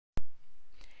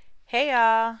Hey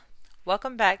y'all,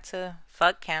 welcome back to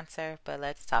Fuck Cancer, but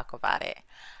let's talk about it.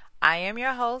 I am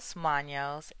your host,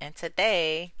 Manos, and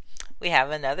today we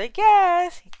have another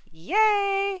guest.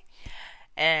 Yay!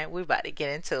 And we're about to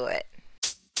get into it.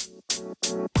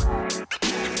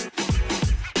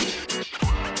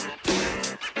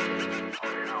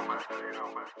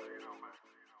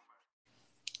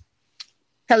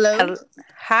 Hello. Hello.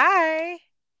 Hi,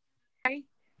 Hi.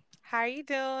 how are you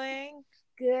doing?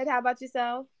 Good. How about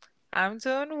yourself? I'm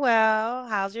doing well.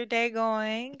 How's your day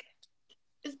going?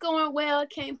 It's going well.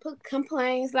 Can't put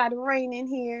complaints. A lot of rain in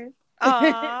here.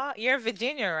 Aw, you're in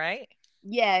Virginia, right?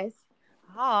 Yes.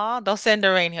 Aw, don't send the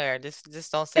rain here.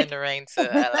 Just don't send the rain to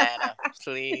Atlanta.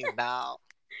 Please, no.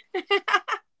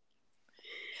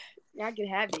 Y'all can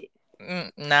have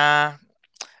it. Nah,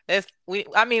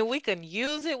 I mean, we can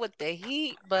use it with the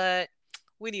heat, but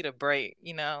we need a break,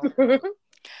 you know.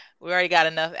 We already got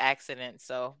enough accidents,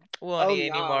 so we won't Oh need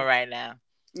any more no. right now.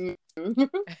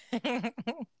 Mm.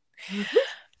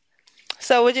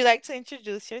 So, would you like to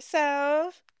introduce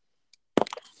yourself?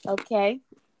 Okay.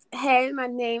 Hey, my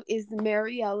name is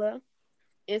Maryella.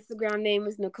 Instagram name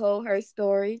is Nicole Her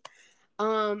Story.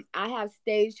 I have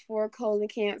stage 4 colon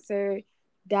cancer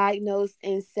diagnosed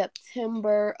in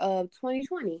September of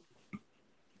 2020.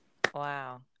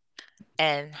 Wow.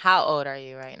 And how old are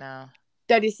you right now?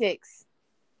 36.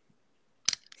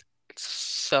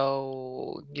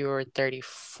 So, you're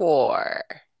 34.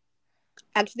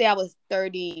 Actually, I was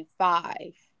 35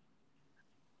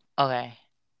 Okay.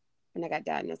 when I got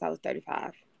diagnosed. I was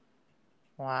 35.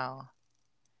 Wow.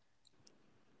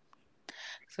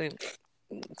 So,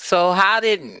 so how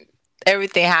did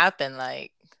everything happen?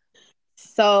 Like,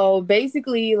 So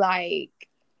basically,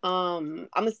 I'm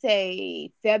gonna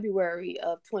say February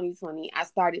of 2020, I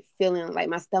started feeling like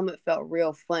my stomach felt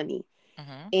real funny,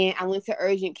 mhm. and I went to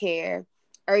urgent care.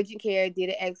 Urgent care did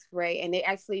an X-ray, and they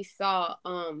actually saw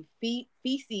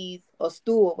feces or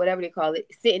stool, whatever they call it,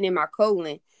 sitting in my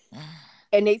colon,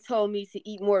 and they told me to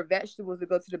eat more vegetables to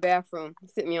go to the bathroom,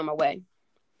 sent me on my way.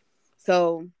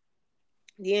 So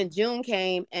then June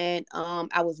came, and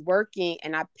I was working,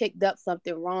 and I picked up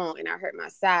something wrong, and I hurt my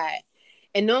side.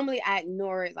 And normally I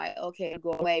ignore it, like, okay,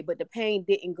 go away, but the pain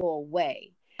didn't go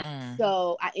away. Mm.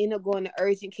 So I ended up going to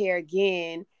urgent care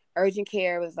again. Urgent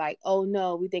care was like, oh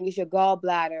no, we think it's your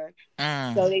gallbladder. So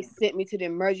Mm. they sent me to the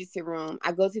emergency room.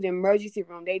 I go to the emergency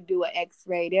room, they do an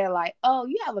x-ray. They're like, oh,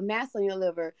 you have a mass on your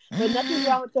liver, but nothing's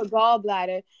wrong with your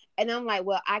gallbladder. And I'm like,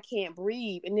 well, I can't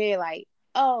breathe. And they're like,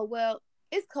 oh, well,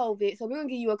 it's COVID, so we're gonna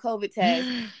give you a COVID test.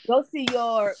 Go see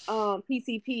your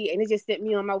PCP, and it just sent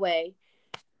me on my way.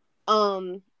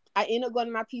 Um, I ended up going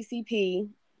to my PCP,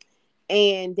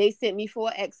 and they sent me for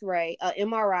an X-ray,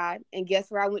 MRI, and guess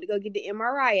where I went to go get the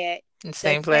MRI at? The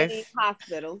Same same place.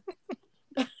 hospital.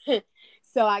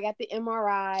 So I got the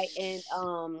MRI,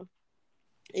 and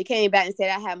it came back and said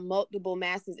I had multiple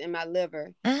masses in my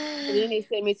liver. So then they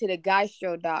sent me to the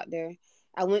gastro doctor.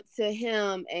 I went to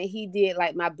him, and he did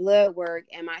like my blood work,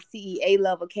 and my CEA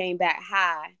level came back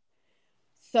high.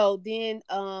 So then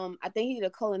I think he did a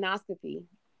colonoscopy,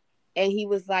 and he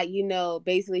was like,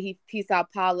 basically he saw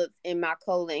polyps in my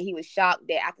colon. He was shocked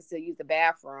that I could still use the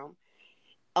bathroom.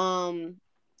 Um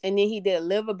and then he did a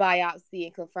liver biopsy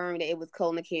and confirmed that it was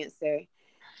colon cancer.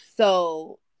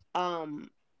 So um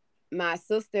my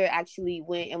sister actually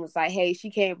went and was like, hey,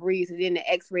 she can't breathe. So then the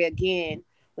x-ray again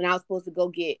when I was supposed to go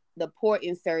get the port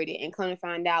inserted, and come to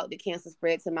find out the cancer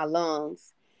spread to my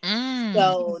lungs. Mm.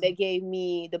 So they gave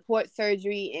me the port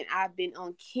surgery, and I've been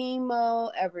on chemo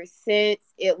ever since.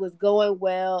 It was going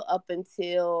well up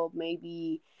until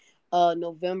maybe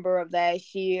November of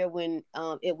last year, when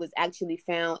it was actually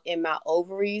found in my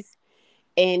ovaries,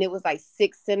 and it was like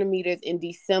 6 centimeters in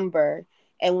December.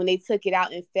 And when they took it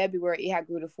out in February, it had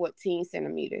grew to 14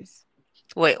 centimeters.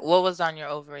 Wait, what was on your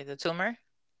ovary? The tumor?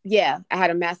 Yeah, I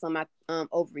had a mass on my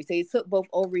ovaries. So they took both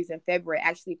ovaries in February,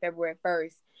 actually February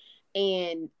 1st.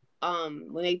 And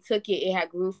when they took it, it had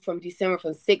grew from December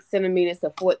from 6 centimeters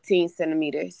to 14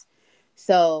 centimeters.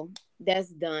 So that's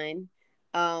done.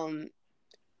 Um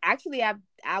Actually,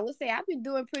 I would say I've been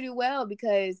doing pretty well,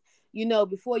 because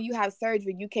before you have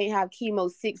surgery, you can't have chemo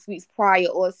 6 weeks prior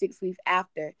or 6 weeks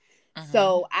after. Mm-hmm.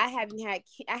 So I hadn't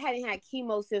had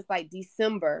chemo since like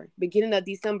December, beginning of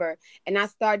December, and I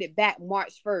started back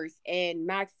March 1st, and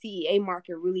my CEA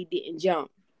marker really didn't jump.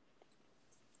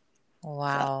 So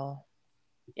Wow.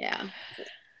 yeah.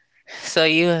 So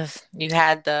you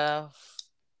had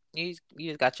you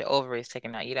just got your ovaries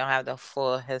taken out. You don't have the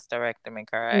full hysterectomy,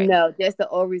 correct? No, just the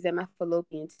ovaries and my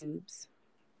fallopian tubes.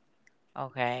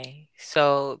 Okay.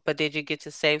 So, but did you get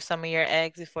to save some of your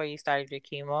eggs before you started your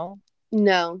chemo?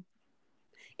 No,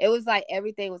 it was like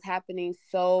everything was happening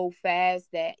so fast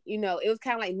that, it was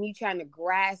kind of like me trying to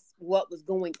grasp what was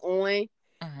going on,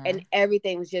 and Mhm.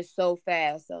 everything was just so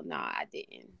fast. So, nah, I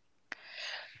didn't.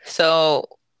 So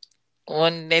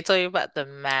when they told you about the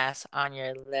mass on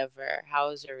your liver, how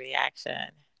was your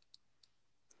reaction?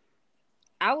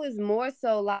 I was more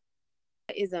so like,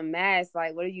 is a mask.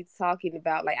 Like, what are you talking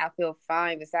about? Like, I feel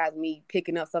fine besides me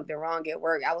picking up something wrong at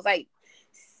work. I was like,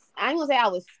 I ain't gonna say I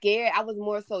was scared. I was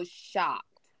more so shocked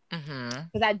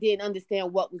Mhm. because I didn't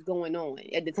understand what was going on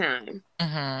at the time.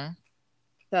 Mhm.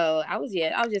 So I was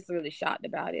just really shocked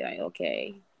about it. Like,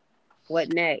 okay, what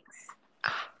next?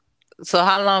 So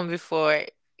how long before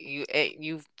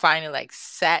you finally like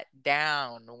sat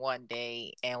down one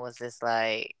day and was just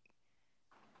like,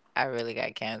 I really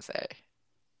got cancer?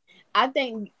 I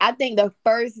think the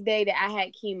first day that I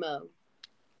had chemo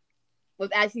was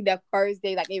actually the first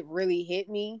day like it really hit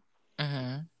me,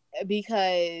 Mhm.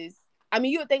 because I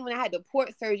mean, you would think when I had the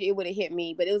port surgery it would have hit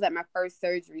me, but it was like my first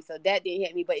surgery, so that didn't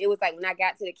hit me. But it was like when I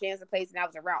got to the cancer place and I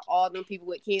was around all them people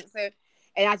with cancer,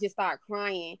 and I just started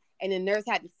crying, and the nurse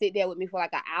had to sit there with me for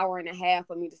like an hour and a half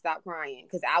for me to stop crying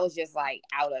because I was just like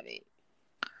out of it.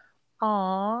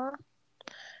 Aw.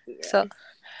 So Yeah.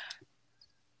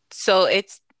 so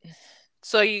it's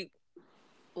so you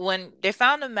when they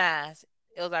found the mass,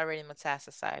 it was already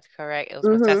metastasized, correct? It was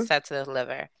Mhm. metastasized to the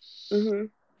liver. Mhm.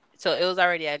 So it was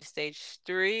already at stage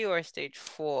 3 or stage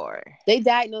 4. They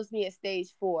diagnosed me at stage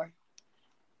 4.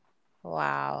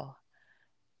 Wow.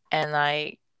 And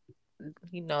like,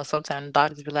 sometimes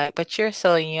doctors be like, but you're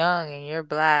so young and you're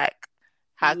black.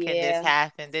 How can this Yeah.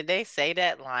 happen? Did they say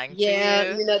that lying to Yeah.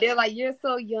 you? They're like, you're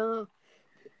so young.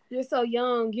 You're so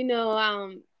young.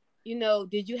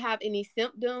 Did you have any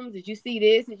symptoms? Did you see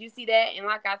this? Did you see that? And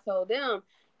like I told them,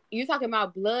 you're talking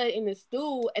about blood in the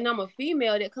stool, and I'm a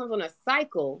female that comes on a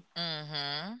cycle.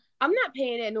 Mm-hmm. I'm not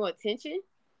paying that no attention.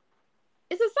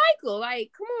 It's a cycle.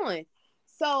 Like, come on.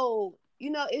 So,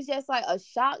 it's just like a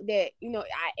shock that,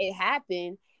 it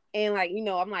happened. And like,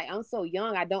 I'm so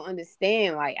young, I don't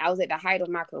understand. Like, I was at the height of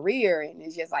my career, and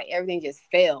it's just like everything just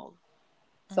fell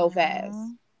so fast.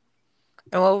 Mm-hmm.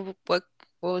 And what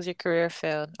was your career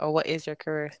field, or what is your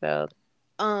career field?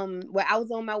 Where I was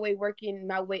on my way working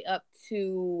my way up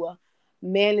to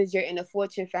manager in a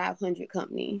Fortune 500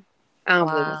 company. I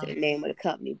don't really want to say Wow. the name of the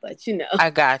company, but you know. I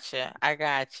gotcha. I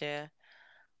gotcha.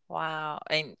 Wow.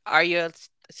 And are you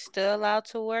still allowed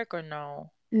to work or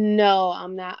no? No,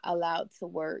 I'm not allowed to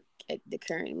work at the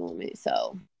current moment.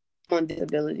 So I'm on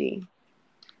disability.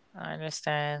 I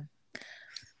understand.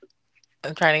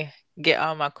 I'm trying to get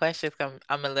all my questions.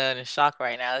 I'm a little in shock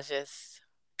right now. It's just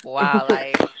wow.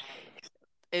 Like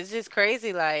it's just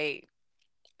crazy. Like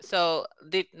so,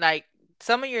 did like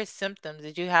some of your symptoms?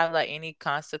 Did you have like any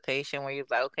constipation where you're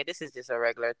like, okay, this is just a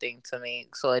regular thing to me,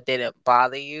 so it didn't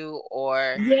bother you,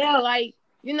 or Yeah, like,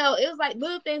 it was like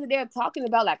little things that they're talking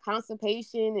about, like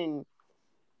constipation, and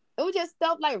it was just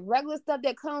stuff like regular stuff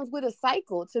that comes with a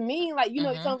cycle. To me, like, it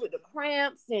mhm, comes with the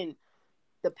cramps and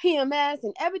the PMS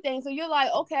and everything. So you're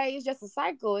like, okay, it's just a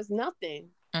cycle. It's nothing.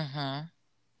 mhm,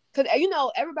 Because,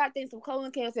 everybody thinks of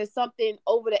colon cancer as something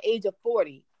over the age of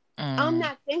 40. I'm mhm,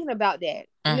 not thinking about that.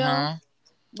 mhm,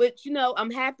 But,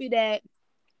 I'm happy that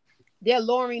they're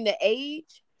lowering the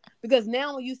age, because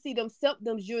now when you see them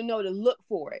symptoms, you know to look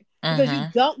for it. Because you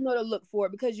mhm, don't know to look for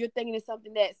it because you're thinking it's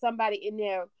something that somebody in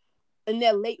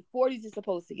their late 40s is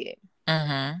supposed to get.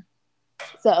 mhm.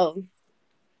 So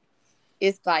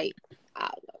it's like, I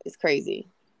don't know, it's crazy.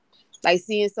 Like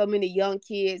seeing so many young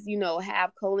kids,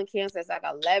 have colon cancer. It's like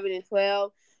 11 and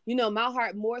 12. My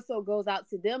heart more so goes out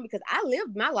to them because I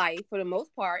lived my life for the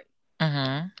most part,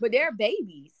 Mhm. but they're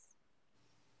babies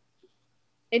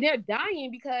and they're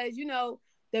dying because,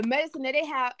 the medicine that they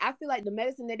have, I feel like the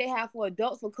medicine that they have for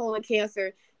adults with colon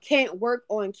cancer can't work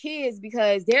on kids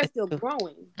because they're It's still too,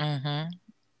 growing. mhm.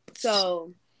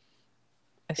 So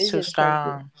It's it's too just crazy.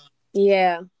 strong.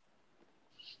 Yeah.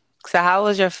 So, how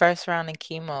was your first round of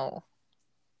chemo?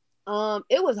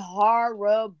 It was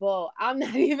horrible. I'm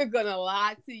not even gonna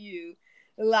lie to you.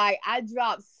 Like, I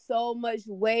dropped so much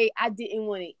weight. I didn't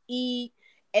want to eat.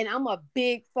 And I'm a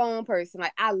big phone person.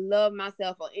 Like, I love my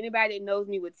cell phone. Anybody that knows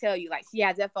me would tell you, like, she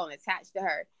has that phone attached to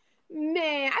her.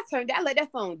 Man, I let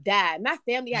that phone die. My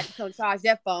family had to come charge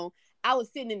that phone. I was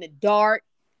sitting in the dark.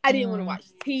 I didn't want to Mm, watch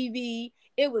TV.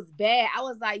 It was bad. I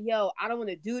was like, yo, I don't want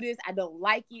to do this. I don't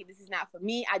like it. This is not for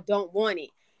me. I don't want it.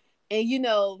 And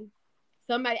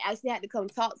somebody actually had to come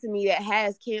talk to me that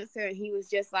has cancer, and he was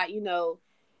just like,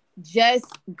 just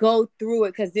go through it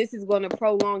because this is going to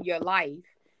prolong your life.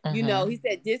 He mhm.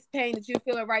 said this pain that you're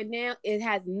feeling right now, it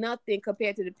has nothing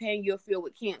compared to the pain you'll feel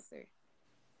with cancer.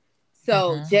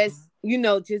 So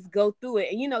Mhm. just go through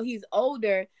it. And he's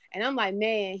older, and I'm like,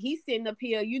 man, he's sitting up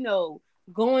here,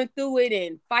 going through it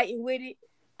and fighting with it.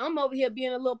 I'm over here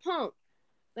being a little punk.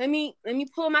 Let me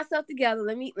pull myself together.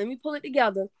 Let me pull it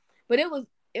together. But it was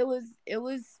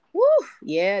woo,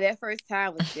 yeah, that first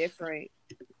time was different.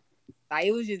 Like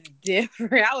it was just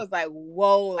different. I was like,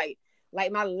 whoa, like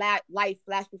my life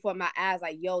flashed before my eyes,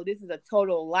 like, yo, this is a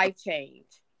total life change.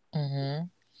 Mhm.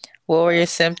 What were Yeah. your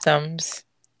symptoms?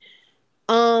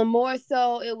 More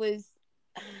so it was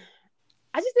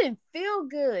I just didn't feel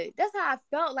good. That's how I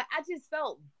felt. Like I just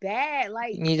felt bad.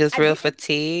 Like You just I real didn't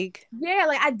fatigue? yeah,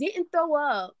 like I didn't throw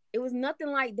up. It was nothing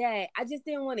like that. I just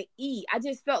didn't want to eat. I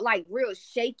just felt like real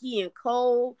shaky and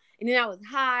cold. And then I was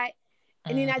hot.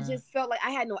 And then I Mm. just felt like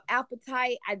I had no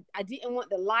appetite. I didn't want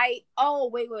the light. Oh,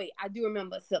 wait. I do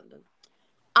remember something.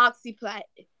 Oxyplat.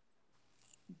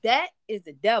 That is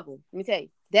the devil. Let me tell you.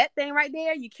 That thing right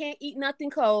there, you can't eat nothing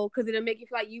cold because it'll make you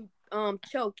feel like you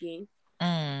choking.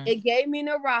 Mm. It gave me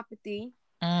neuropathy.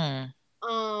 Mm.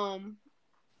 Um,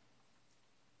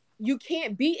 you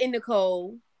can't be in the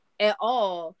cold at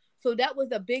all. So that was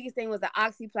the biggest thing, was the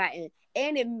oxyplatin,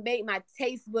 and it made my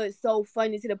taste buds so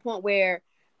funny to the point where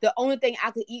the only thing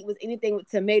I could eat was anything with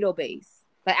tomato base.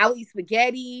 Like I would eat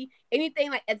spaghetti,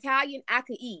 anything like Italian I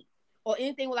could eat, or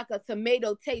anything with like a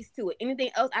tomato taste to it.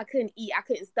 Anything else I couldn't eat. I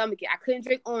couldn't stomach it. I couldn't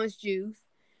drink orange juice.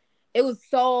 It was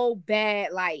so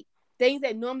bad. Like things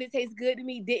that normally taste good to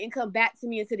me didn't come back to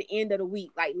me until the end of the week,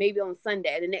 like maybe on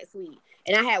Sunday the next week.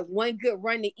 And I had one good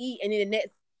run to eat, and then the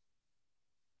next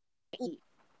eat.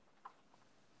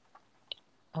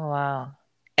 Oh wow.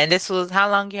 And this was how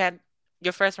long you had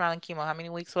your first round of chemo? How many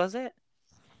weeks was it?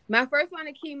 My first round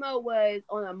of chemo was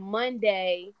on a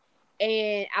Monday,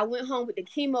 and I went home with the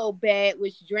chemo bag,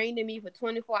 which drained in me for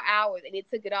 24 hours, and it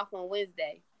took it off on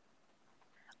Wednesday.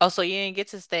 Oh, so you didn't get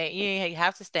to stay. You didn't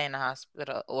have to stay in the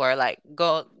hospital or like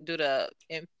go do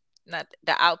not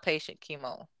the outpatient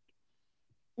chemo.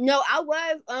 No, I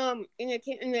was in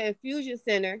the infusion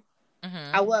center. I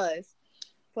Mhm. was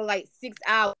for like 6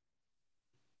 hours.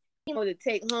 To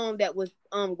take home that was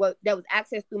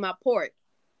accessed through my port,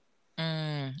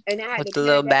 Mm. and I had With to the carry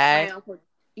little that bag,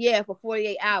 around for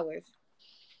 48 hours.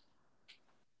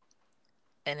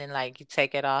 and then like you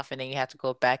take it off, and then you have to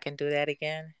go back and do that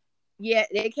again. Yeah,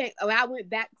 they can't. Oh, I went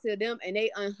back to them and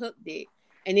they unhooked it,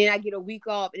 and then I get a week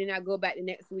off, and then I go back the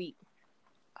next week.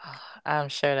 I'm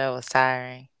sure that was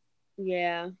tiring.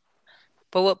 Yeah,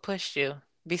 But what pushed you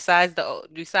besides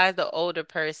the older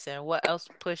person? What else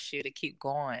pushed you to keep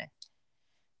going?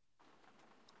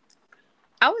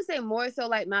 I would say more so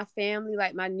like my family,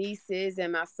 like my nieces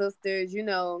and my sisters.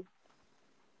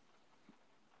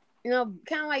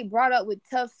 Kind of like brought up with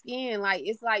tough skin. Like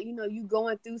it's like you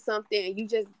going through something and you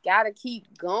just gotta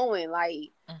keep going.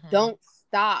 Like Mhm. don't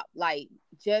stop. Like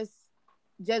just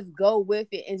just go with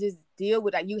it and just deal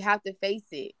with it. Like, you have to face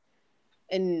it,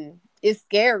 and it's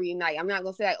scary. Like I'm not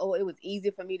gonna say like, oh, it was easy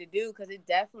for me to do, because it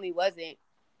definitely wasn't.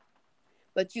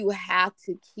 But you have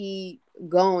to keep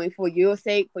going for your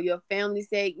sake, for your family's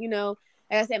sake. Like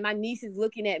I said, my niece is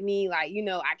looking at me like,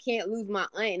 I can't lose my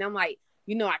aunt, and I'm like,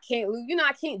 I can't lose.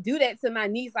 I can't do that to my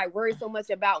niece. Like worry so much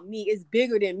about me. It's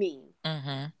bigger than me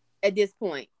Mhm. at this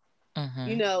point.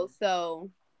 Mhm. So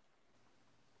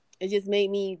it just made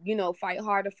me, fight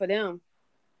harder for them.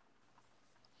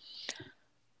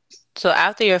 So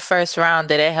after your first round,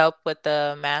 did it help with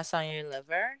the mass on your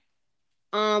liver?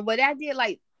 But I did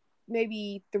like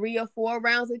maybe 3 or 4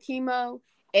 rounds of chemo,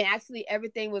 and actually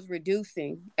everything was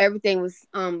reducing. Everything was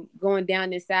going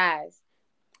down in size.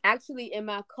 Actually, in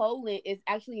my colon, it's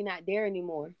actually not there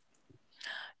anymore.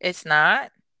 It's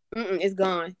not. It's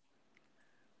gone.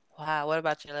 Wow. What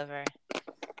about your liver?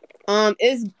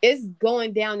 It's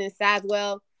going down in size.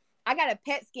 Well, I got a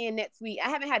PET scan next week. I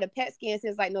haven't had a PET scan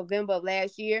since like November of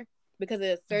last year because of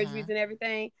the surgeries Mhm. and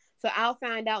everything. So I'll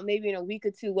find out maybe in a week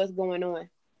or two what's going on.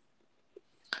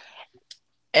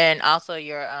 And also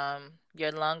your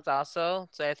lungs also.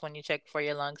 So that's when you check for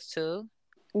your lungs too.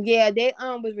 Yeah, they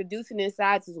was reducing in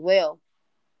size as well.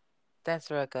 That's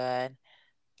real good.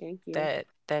 Thank you.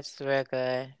 That's real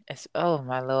good. It's oh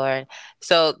my Lord.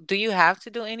 So do you have to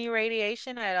do any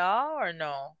radiation at all or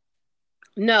no?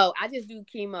 No, I just do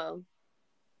chemo.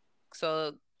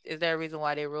 So is there a reason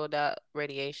why they ruled out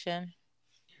radiation?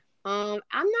 I'm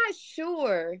not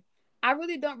sure. I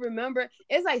really don't remember.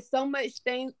 It's like so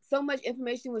much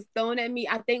information was thrown at me.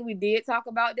 I think we did talk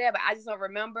about that, but I just don't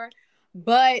remember.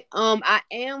 But I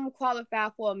am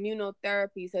qualified for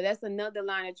immunotherapy, so that's another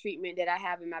line of treatment that I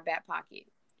have in my back pocket.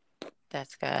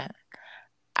 That's good.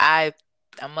 I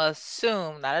I'm gonna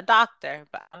assume, not a doctor,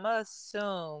 but I'm gonna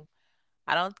assume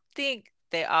I don't think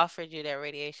they offered you that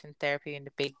radiation therapy in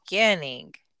the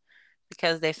beginning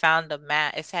because they found the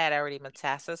it's had already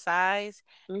metastasized.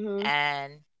 Mhm.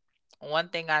 And one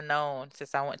thing I know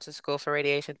since I went to school for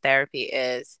radiation therapy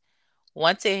is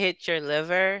once it hits your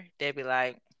liver, they be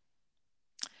like,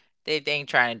 they ain't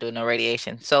trying to do no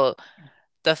radiation. So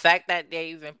the fact that they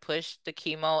even pushed the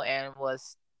chemo and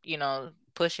was,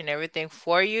 pushing everything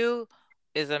for you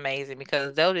is amazing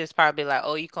because they'll just probably like,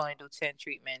 oh, you can only do 10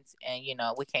 treatments and,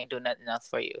 we can't do nothing else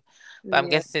for you. But I'm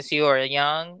Yeah. guessing since you are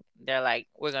young, they're like,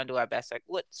 we're going to do our best. Like,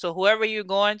 what? So whoever you're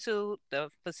going to, the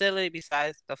facility,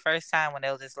 besides the first time when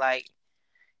they was just like,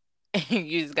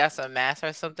 you just got some mass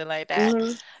or something like that,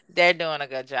 Mhm. they're doing a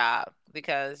good job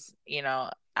because,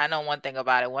 I know one thing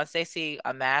about it. Once they see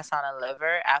a mass on a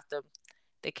liver after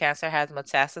the cancer has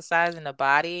metastasized in the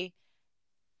body,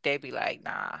 they be like,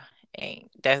 nah,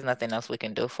 ain't there's nothing else we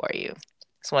can do for you.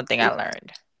 It's one thing I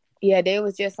learned. Yeah, they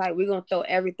was just like, we're gonna throw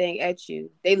everything at you.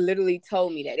 They literally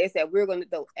told me that. They said we're gonna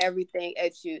throw everything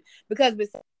at you because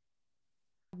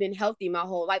I've been healthy my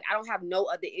whole life. I don't have no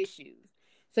other issues.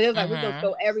 So they was like, we're gonna Mhm.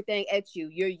 throw everything at you.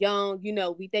 You're young,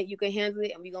 we think you can handle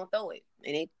it, and we're gonna throw it.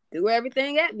 And they threw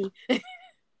everything at me.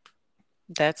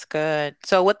 That's good.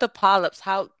 So with the polyps,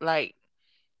 how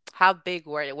big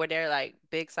were they? Were they like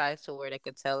big size to where they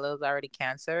could tell it was already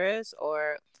cancerous,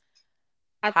 or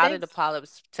I how did think. the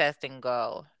polyps testing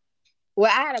go?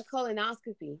 Well, I had a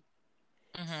colonoscopy,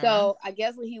 Mhm. so I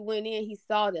guess when he went in, he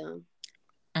saw them,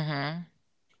 Mhm.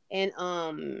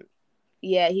 and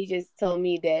yeah, he just told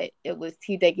me that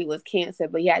he think it was cancer,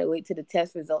 but he had to wait till the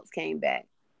test results came back.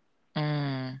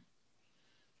 Mm.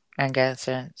 I guess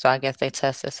so. I guess they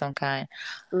tested some kind.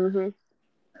 Mhm.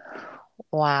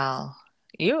 Wow.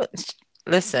 You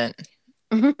listen.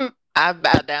 I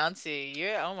bow down to you.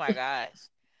 You're, oh my gosh.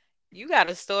 You got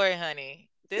a story, honey.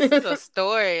 This is a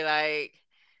story. Like,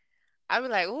 I be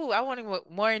like, ooh, I want to go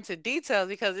more into details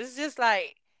because it's just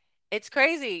like, it's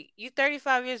crazy. You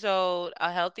 35 years old,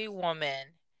 a healthy woman,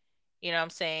 you know what I'm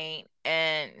saying?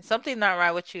 And something not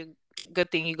right with you, good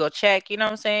thing you go check, you know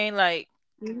what I'm saying? Like,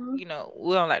 Mhm.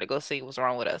 we don't like to go see what's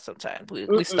wrong with us sometimes. We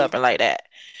Mm-mm. stubborn like that.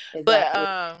 But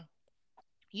Exactly.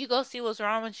 you go see what's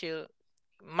wrong with you.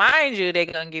 Mind you, they're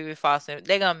gonna give you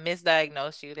they're gonna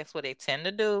misdiagnose you. That's what they tend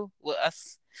to do with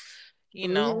us, you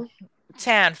know, Mhm.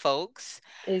 tan folks.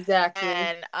 Exactly.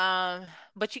 And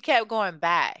but you kept going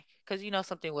back because you know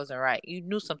something wasn't right. You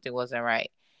knew something wasn't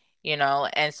right,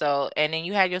 and so and then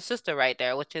you had your sister right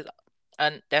there, which is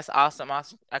that's awesome.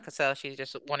 I could tell she's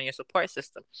just one of your support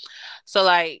system. So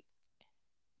like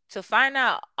to find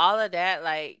out all of that,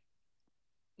 like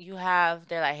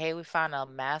they're like, hey, we found a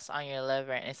mass on your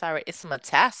liver and it's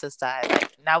metastasized.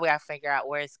 Like now we gotta figure out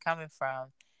where it's coming from.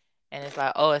 And it's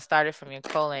like, oh, it started from your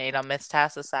colon,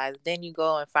 metastasized. Then you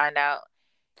go and find out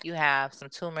you have some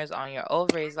tumors on your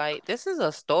ovaries. Like this is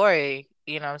a story,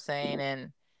 you know what I'm saying?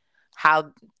 And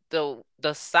how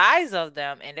the size of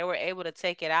them and they were able to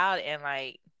take it out and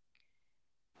like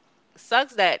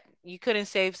sucks that you couldn't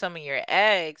save some of your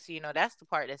eggs, that's the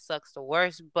part that sucks the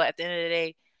worst. But at the end of the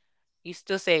day, you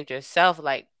still saved yourself,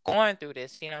 like going through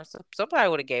this, so somebody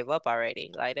would have gave up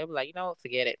already. Like they were like, you know what,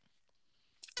 forget it.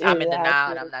 I'm in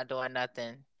denial and I'm Exactly. not doing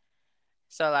nothing.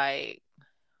 So like,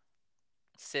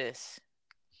 sis,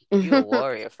 you a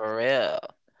warrior for real.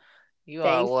 You are a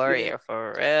Thank you. warrior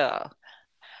for real.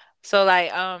 So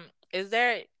like, is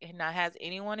there now has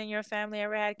anyone in your family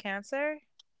ever had cancer?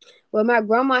 Well, my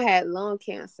grandma had lung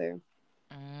cancer,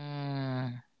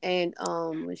 Mm, and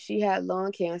when she had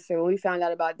lung cancer, when we found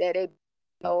out about that, they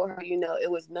told her,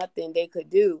 it was nothing they could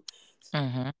do.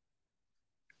 mm-hmm,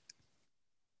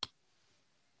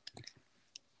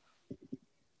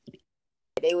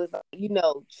 They was,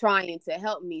 trying to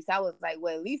help me. So I was like,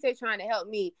 well, at least they're trying to help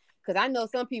me. Because I know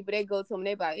some people, they go to them,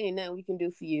 they be like, ain't nothing we can do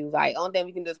for you. Like, only thing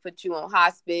we can do is put you on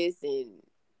hospice and,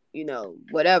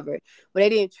 whatever. But they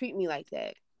didn't treat me like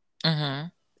that. mm-hmm.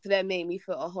 So that made me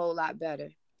feel a whole lot better.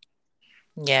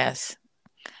 Yes.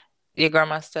 Your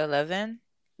grandma's still living?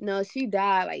 No, she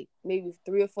died like maybe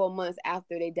 3 or 4 months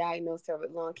after they diagnosed her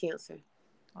with lung cancer.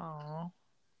 Oh,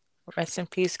 rest in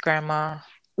peace, grandma.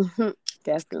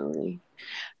 Definitely.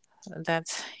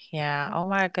 That's yeah. Oh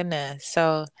my goodness.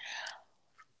 So,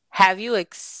 have you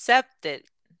accepted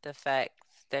the fact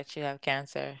that you have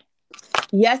cancer?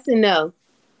 Yes and no.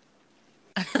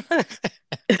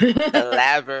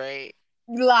 Elaborate.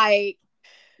 Like,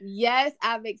 yes,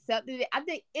 I've accepted it. I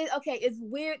think okay, it's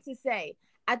weird to say.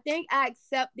 I think I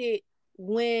accept it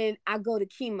when I go to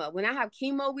chemo. When I have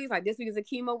chemo weeks, like this week is a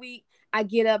chemo week, I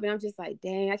get up and I'm just like,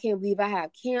 dang, I can't believe I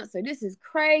have cancer. This is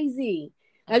crazy.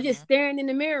 I'm just Mhm. staring in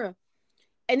the mirror.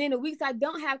 And then the weeks I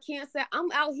don't have cancer, I'm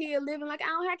out here living like I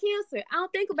don't have cancer. I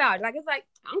don't think about it. Like it's like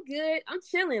I'm good. I'm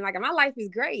chilling. Like my life is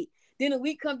great. Then a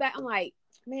week come back, I'm like,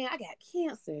 man, I got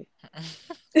cancer.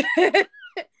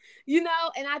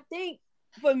 And I think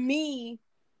for me,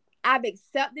 I've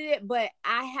accepted it, but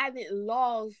I haven't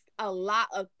lost a lot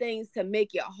of things to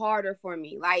make it harder for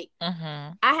me. Like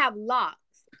Mhm. I have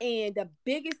locks, and the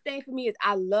biggest thing for me is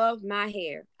I love my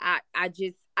hair. I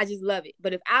just love it.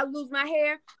 But if I lose my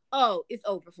hair, oh, it's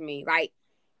over for me. Like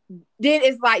then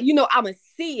it's like, I'ma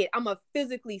see it. I'ma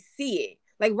physically see it.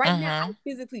 Like right now, I Mhm.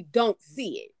 physically don't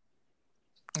see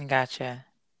it. Gotcha.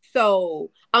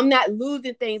 So I'm not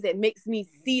losing things that makes me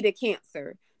see the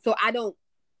cancer. So I don't,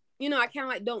 I kind of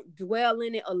like don't dwell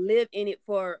in it or live in it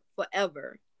for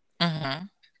forever. Mhm.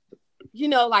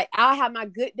 Like I'll have my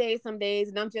good days some days,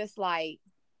 and I'm just like,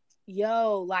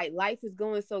 yo, like life is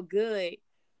going so good.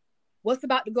 What's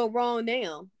about to go wrong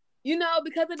now?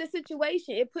 Because of the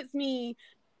situation,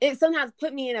 it sometimes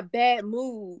put me in a bad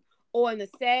mood or in a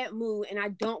sad mood, and I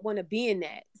don't want to be in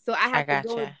that. So I I have to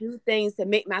go and gotcha. do things to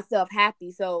make myself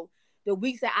happy. So the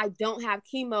weeks that I don't have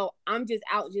chemo, I'm just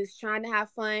out just trying to have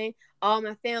fun. All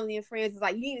my family and friends is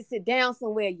like, you need to sit down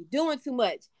somewhere. You're doing too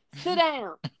much. Sit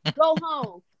down. Go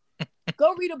home.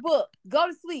 Go read a book. Go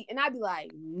to sleep. And I'd be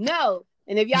like, no.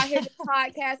 And if y'all hear this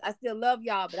podcast, I still love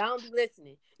y'all, but I don't be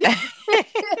listening.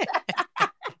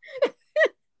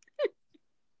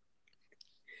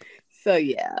 So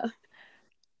yeah.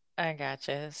 I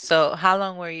gotcha. So how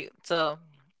long were you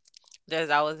there's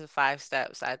always the 5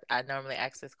 steps. I normally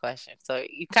ask this question. So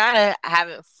you kind of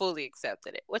haven't fully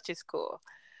accepted it, which is cool.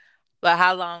 But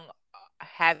how long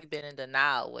have you been in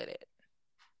denial with it?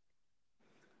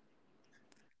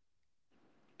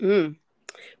 Mm.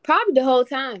 Probably the whole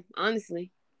time,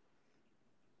 honestly.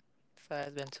 So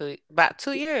it's been about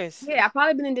 2 years. Yeah, I've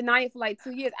probably been in denial for like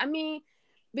 2 years. I mean,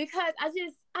 because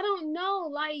I don't know.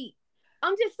 Like,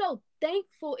 I'm just so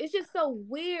thankful. It's just so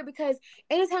weird because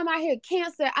anytime I hear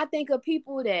cancer, I think of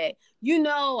people that,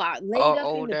 are laid Or up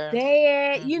in the older.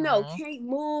 bed, Mhm. can't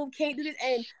move, can't do this.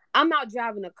 And I'm not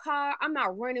driving a car. I'm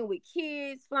not running with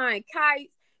kids, flying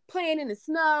kites, playing in the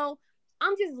snow.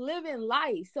 I'm just living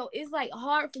life. So it's like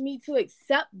hard for me to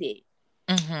accept it.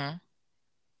 Mhm.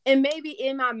 And maybe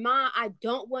in my mind I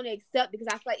don't want to accept because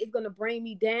I feel like it's going to bring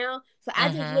me down, so I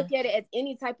just look Mhm. at it as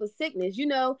any type of sickness.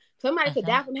 Somebody could Mhm.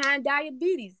 die from high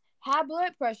diabetes, high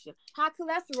blood pressure, high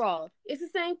cholesterol. It's the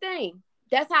same thing.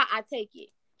 That's how I take it.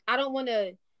 I just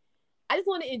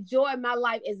want to enjoy my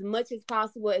life as much as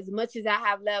possible, as much as I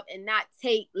have left, and not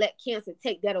let cancer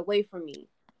take that away from me.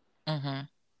 Mhm.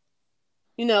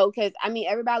 Because I mean,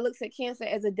 everybody looks at cancer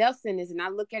as a death sentence, and I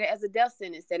look at it as a death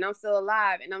sentence, and I'm still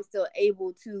alive, and I'm still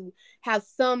able to have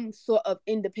some sort of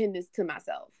independence to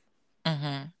myself.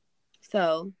 Mhm.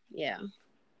 So, yeah.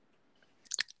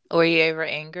 Were you ever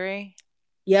angry?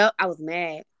 Yep, I was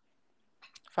mad.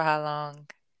 For how long?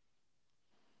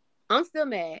 I'm still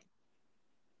mad.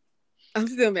 I'm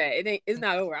still mad. It's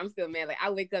not over. I'm still mad. Like,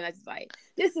 I wake up and I just like,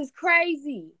 this is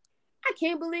crazy. I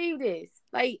can't believe this.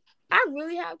 Like, I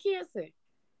really have cancer.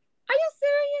 Are you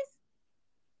serious?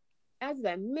 I was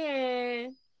like,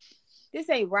 man, this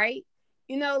ain't right.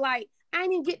 Like I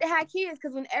didn't even get to have kids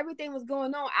because when everything was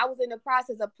going on, I was in the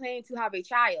process of planning to have a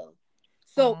child.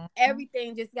 So Mhm.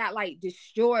 everything just got like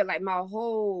destroyed. Like my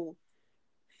whole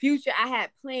future I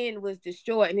had planned was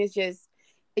destroyed. And it just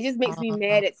makes me Mhm.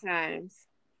 mad at times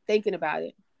thinking about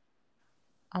it.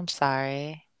 I'm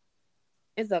sorry.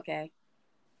 It's okay.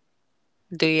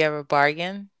 Do you ever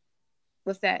bargain?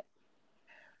 What's that?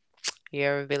 You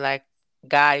ever be like,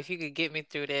 God, if you could get me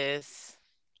through this,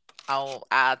 I'll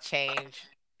change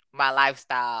my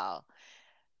lifestyle.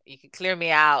 You could clear me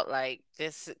out, like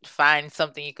just find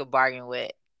something you could bargain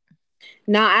with.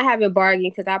 No, I haven't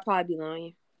bargained because I'll probably be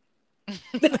lying.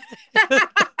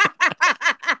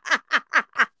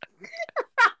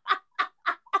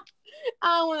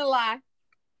 I don't want to lie.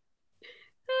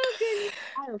 Oh goodness,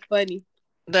 I am funny.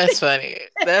 That's funny.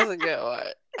 That's a good one.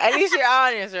 At least you're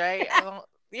honest, right?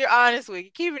 You're honest with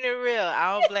you, keeping it real.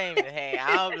 I don't blame you. Hey,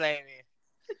 I don't blame you.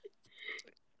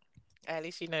 At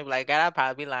least you know, like, God, I'll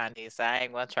probably be lying to you, so I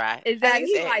ain't gonna try. At Exactly.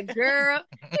 least He it. like, girl.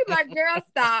 He like, girl,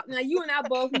 stop. Now you and I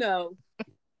both know.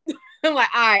 I'm like,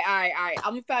 all right, all right, all right.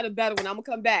 I'm gonna find a better one. I'm gonna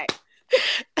come back.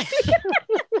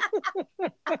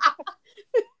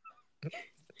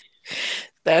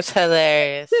 That's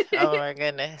hilarious. Oh my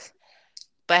goodness.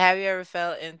 But have you ever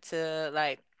felt into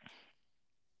like,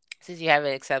 since you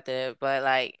haven't accepted it, but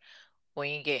like when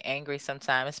you get angry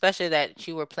sometimes, especially that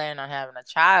you were planning on having a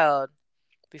child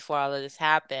before all of this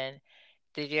happened,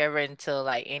 did you ever until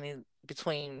like any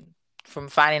between from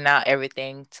finding out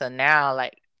everything to now,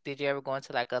 like did you ever go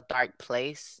into like a dark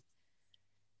place?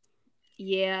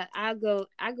 Yeah, I go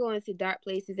into dark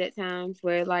places at times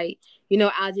where like,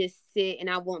 I'll just sit and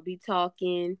I won't be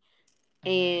talking, Mhm.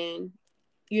 and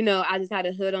I just had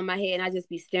a hood on my head and I just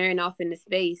be staring off into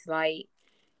space like,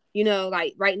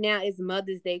 like right now it's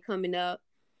Mother's Day coming up.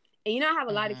 And I have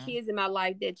a lot of Mhm. kids in my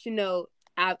life that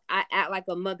I act like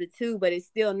a mother too, but it's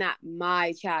still not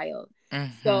my child.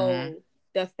 Mhm. So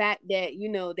the fact that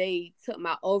they took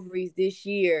my ovaries this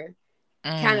year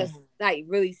kind of Mm. like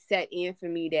really set in for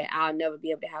me that I'll never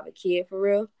be able to have a kid for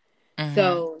real. Mhm.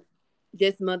 So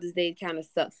this Mother's Day kind of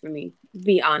sucks for me.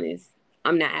 Be honest,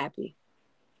 I'm not happy.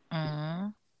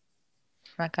 Mhm.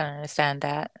 I can understand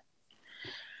that.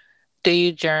 Do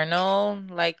you journal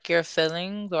like your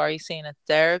feelings, or are you seeing a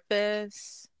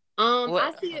therapist? I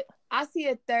What? see it. I see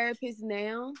a therapist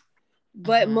now,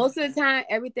 but Mhm. most of the time,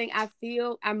 everything I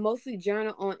feel, I mostly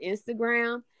journal on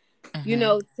Instagram.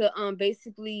 Mhm. To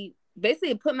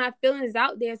basically put my feelings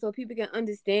out there so people can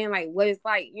understand like what it's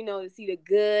like. To see the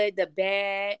good, the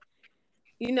bad.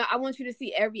 I want you to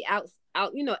see every out.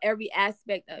 Every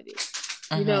aspect of it.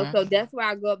 Mhm. So that's why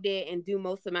I go up there and do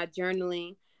most of my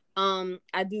journaling.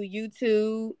 I do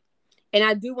YouTube, and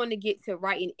I do want to get to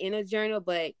writing in a journal,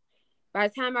 but by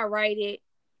the time I write it,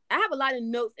 I have a lot of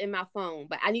notes in my phone,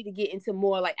 but I need to get into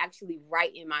more like actually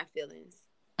writing my feelings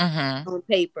Mhm. on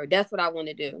paper. That's what I want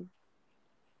to do.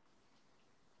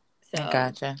 I So,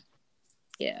 gotcha.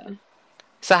 yeah.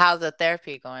 So how's the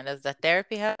therapy going? Does the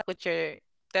therapy help with your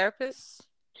therapist?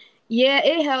 Yeah,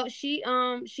 it helps.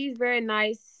 She's very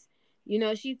nice.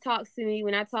 She talks to me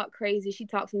when I talk crazy. She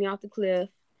talks me off the cliff.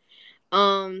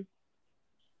 Um,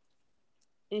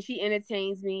 and she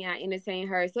entertains me. I entertain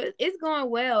her. So it's going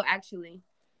well actually.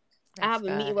 I That's have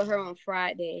a meeting good. with her on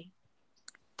Friday.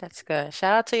 That's good.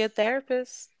 Shout out to your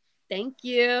therapist. Thank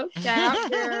you. Shout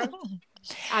out, girl.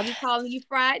 I'll be calling you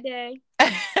Friday.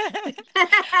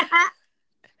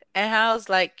 And how's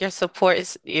like your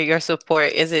support? Your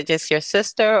support? Is it just your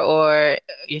sister, or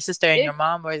your sister and your it's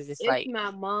mom, or is this it's like my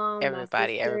mom, my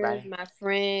everybody? sisters, Everybody. my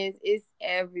friends. It's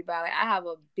everybody. I have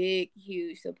a big,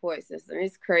 huge support system.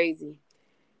 It's crazy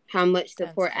how much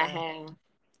That's support I good. have.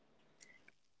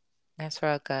 That's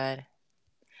real good.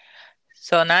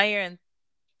 So now you're in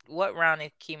what round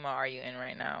of chemo are you in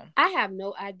right now? I have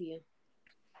no idea.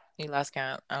 You lost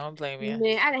count. I don't blame you.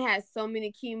 Man, I done had so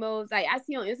many chemos. Like I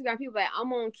see on Instagram, people like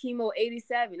I'm on chemo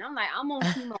 87. I'm like, I'm on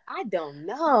chemo. I don't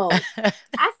know.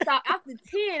 I stopped after 10.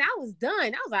 I was done. I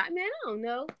was like, man, I don't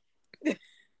know.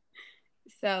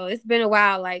 So it's been a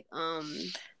while. Like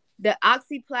the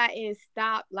oxyplatin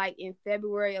stopped like in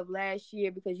February of last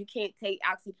year because you can't take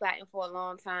oxyplatin for a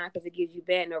long time because it gives you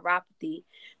bad neuropathy,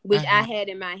 which I Mhm. had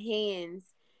in my hands,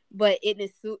 but it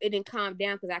didn't calm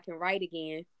down because I can write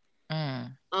again.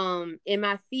 Mm. In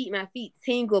my feet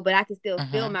tingle, but I can still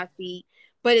feel Mhm. my feet.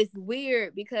 But it's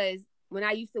weird because when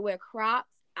I used to wear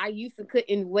Crocs, I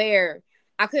couldn't wear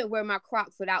my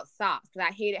Crocs without socks because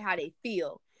I hated how they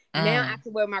feel. Now I Mm.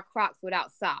 can wear my Crocs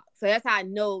without socks, so that's how I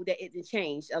know that it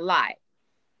changed a lot.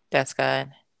 That's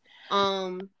good.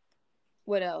 Um,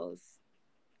 what else?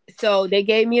 So they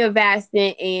gave me a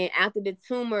Avastin, and after the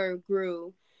tumor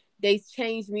grew, they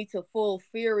changed me to full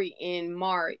fury in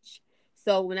March.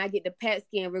 So when I get the PET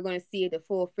scan, we're going to see if the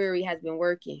full fury has been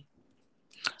working.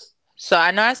 So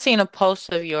I know I seen a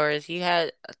post of yours. You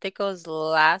had, I think it was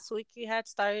last week you had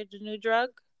started the new drug.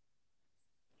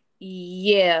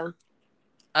 Yeah.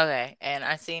 Okay, and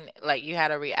I seen like you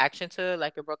had a reaction to it,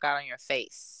 like it broke out on your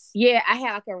face. Yeah, I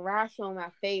had like a rash on my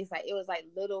face. Like it was like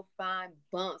little fine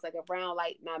bumps like around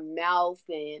like my mouth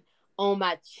and on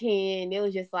my chin. It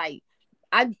was just like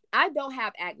I don't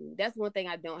have acne. That's one thing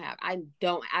I don't have.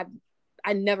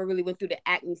 I never really went through the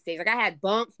acne stage. Like I had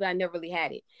bumps, but I never really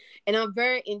had it. And I'm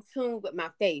very in tune with my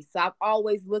face. So I'm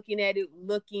always looking at it,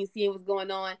 looking, seeing what's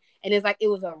going on. And it's like it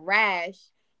was a rash.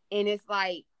 And it's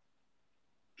like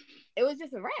it was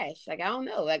just a rash. Like I don't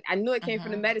know. Like I knew it came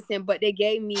from the Mhm. medicine, but they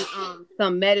gave me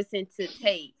some medicine to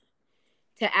take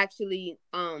to actually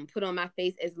put on my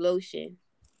face as lotion.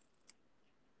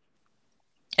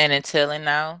 And it's healing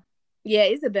now. Yeah,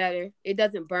 it's a better. It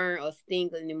doesn't burn or sting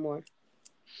anymore.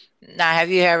 Now, have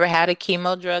you ever had a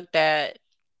chemo drug that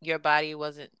your body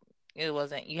wasn't? It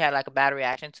wasn't. You had like a bad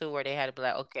reaction to, where they had to be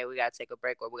like, okay, we gotta take a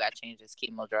break, or we gotta change this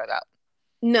chemo drug out.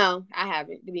 No, I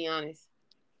haven't, to be honest.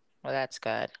 Well, that's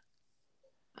good.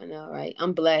 I know, right?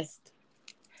 I'm blessed.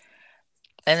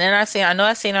 And then I know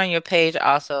I seen on your page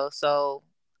also. So,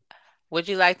 would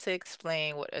you like to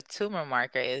explain what a tumor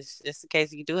marker is, just in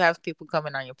case you do have people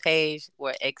coming on your page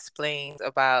what explains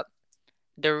about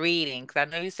the reading? Because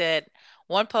I know you said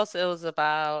one post it was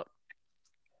about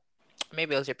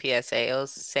maybe it was your PSA. It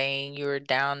was saying you were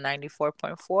down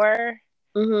 94.4.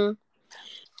 Mm-hmm.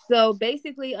 So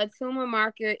basically, a tumor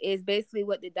marker is basically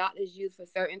what the doctors use for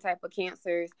certain type of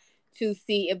cancers to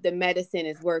see if the medicine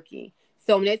is working.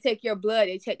 So when they take your blood,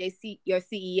 they check your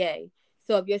CEA.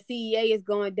 So if your CEA is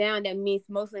going down, that means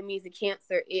mostly means the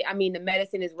cancer. The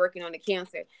medicine is working on the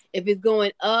cancer. If it's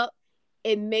going up,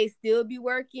 it may still be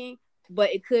working, but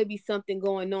it could be something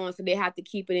going on. So they have to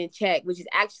keep it in check, which is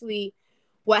actually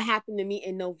what happened to me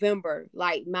in November.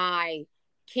 Like my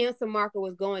cancer marker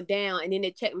was going down, and then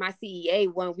they checked my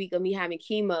CEA 1 week of me having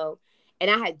chemo, and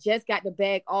I had just got the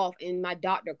bag off, and my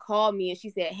doctor called me and she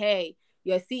said, "Hey,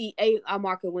 your CEA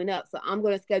marker went up, so I'm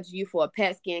going to schedule you for a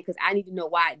PET scan because I need to know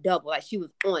why it doubled." Like she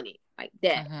was on it like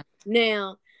that. Mm-hmm.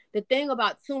 Now, the thing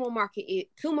about tumor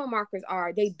markers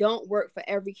are they don't work for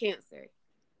every cancer.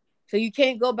 So you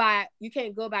can't go by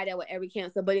that with every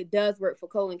cancer, but it does work for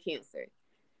colon cancer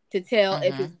to tell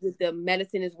Mm-hmm. if the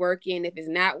medicine is working, if it's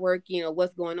not working, or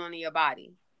what's going on in your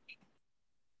body.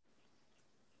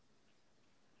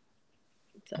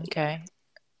 I'll tell you that. Okay.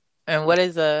 And what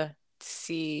is a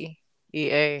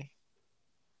CEA?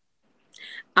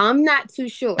 I'm not too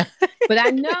sure, but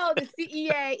I know the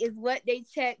CEA is what they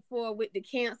check for with the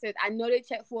cancers. I know they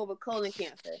check for with colon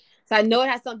cancer, so I know it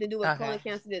has something to do with colon Okay.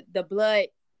 cancer. The blood,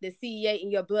 the CEA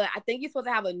in your blood. I think you're supposed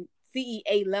to have a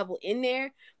CEA level in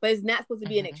there, but it's not supposed to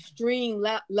be an Mm-hmm. extreme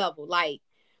level. Like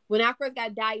when I first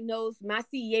got diagnosed, my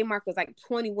CEA mark was like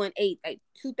 21.8, like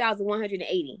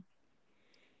 2,180.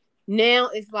 Now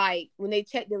it's like when they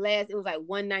checked the last, it was like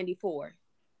 194.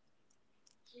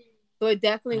 So it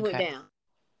definitely went Okay. down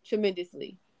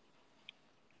tremendously.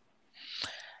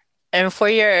 And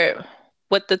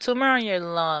with the tumor on your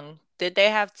lung, did they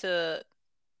have to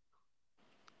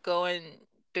go in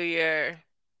through your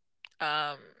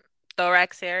um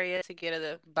thorax area to get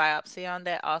a biopsy on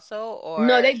that also,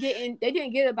 No, or? they didn't. They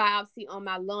didn't get a biopsy on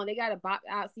my lung. They got a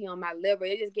biopsy on my liver.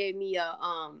 They just gave me a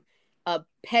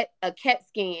CAT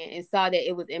scan and saw that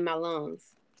it was in my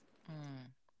lungs. Mm.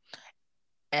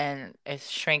 And it's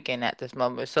shrinking at this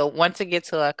moment. So once it gets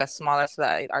to like a smaller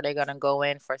size, are they gonna go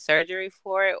in for surgery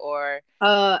for it, or?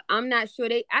 I'm not sure.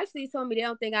 They actually told me they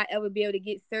don't think I ever be able to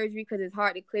get surgery because it's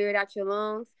hard to clear it out your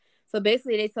lungs. So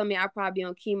basically, they told me I'll probably be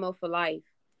on chemo for life.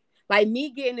 Like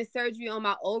me getting the surgery on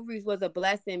my ovaries was a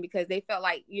blessing because they felt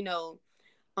like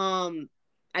um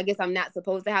I guess I'm not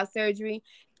supposed to have surgery,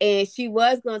 and she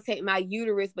was going to take my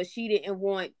uterus, but she didn't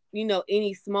want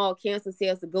any small cancer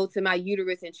cells to go to my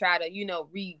uterus and try to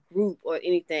regroup or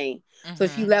anything, so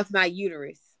she Mm-hmm. left my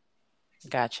uterus.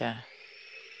 Gotcha.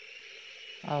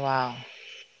 Oh wow.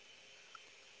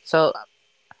 So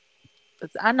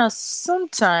I know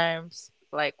sometimes,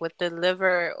 like with the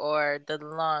liver or the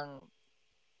lung,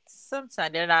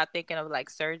 sometimes they're not thinking of like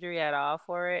surgery at all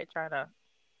for it, trying to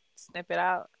snip it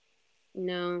out.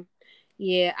 No.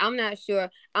 Yeah, I'm not sure.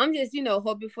 I'm just,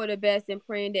 hoping for the best and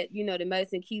praying that, the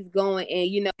medicine keeps going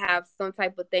and, have some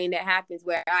type of thing that happens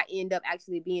where I end up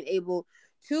actually being able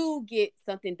to get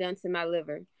something done to my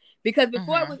liver. Because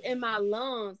before it Mm-hmm. was in my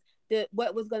lungs,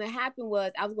 what was going to happen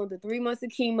was I was going to do 3 months of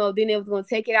chemo, then it was going to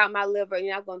take it out my liver,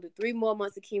 and I was going to do 3 more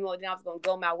months of chemo, then I was going to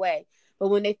go my way. But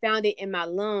when they found it in my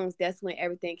lungs, that's when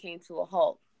everything came to a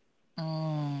halt.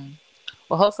 Mm.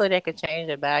 Well, hopefully they could change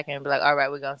it back and be like, all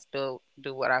right, we're gonna still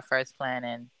do what our first plan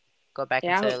and go back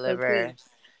Yeah, I into hope the so too. liver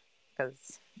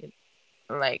because,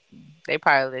 like, they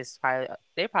probably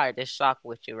just shocked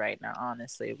with you right now,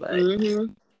 honestly. But Hmm.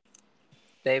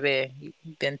 baby,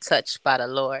 you've been touched by the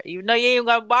Lord. You know you ain't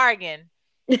gonna bargain.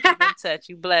 You've been touched.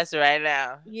 You blessed right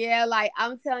now. Yeah, like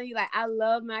I'm telling you, like I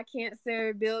love my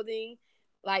cancer building.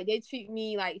 Like they treat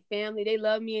me like family. They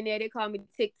love me in there. They call me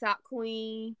TikTok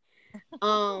queen.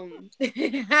 Um,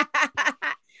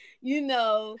 you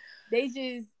know, they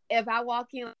just if I walk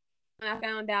in, I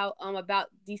found out about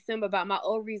December about my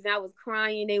ovaries and I was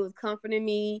crying. They was comforting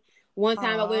me. One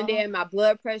time I went in Aw, there and my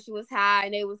blood pressure was high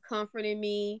and they was comforting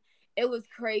me. It was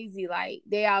crazy. Like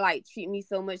they are like treat me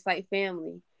so much like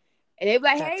family. And they be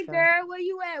like, that's "Hey, good. girl, where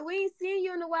you at? We ain't seen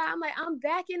you in a while." I'm like, "I'm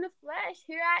back in the flesh.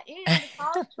 Here I am to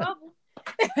cause trouble."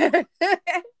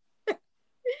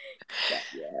 But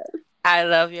yeah. I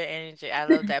love your energy. I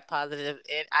love that positive.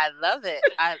 I love it.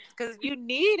 Because you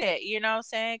need it. You know what I'm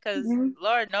saying? Because Mhm.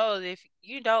 Lord knows if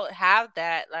you don't have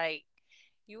that, like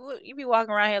you be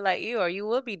walking around here like or you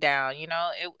will be down. It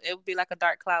would be like a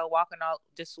dark cloud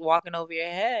just walking over your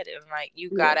head, and like you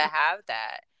Yeah. gotta have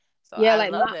that. So Yeah, I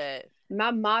like love my it. my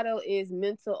motto is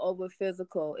mental over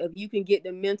physical. If you can get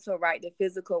the mental right, the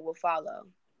physical will follow.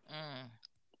 Mm,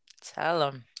 tell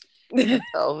them mental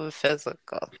over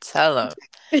physical. Tell them.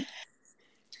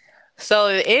 So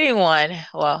if anyone,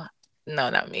 well. No,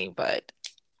 not me, but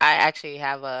I actually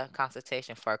have a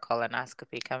consultation for a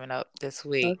colonoscopy coming up this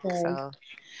week. Okay. So,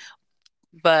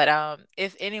 but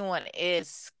if anyone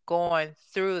is going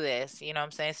through this, you know what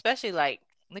I'm saying, especially like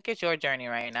look at your journey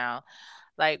right now.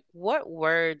 Like what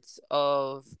words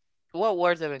of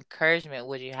encouragement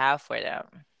would you have for them?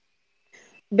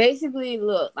 Basically,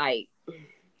 look, like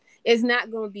it's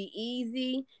not gonna be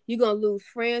easy. You're gonna lose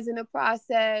friends in the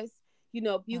process. You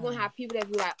know, you're gonna Mm, have people that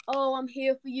be like, "Oh, I'm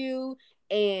here for you,"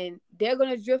 and they're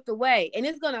gonna drift away, and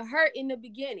it's gonna hurt in the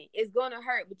beginning. It's gonna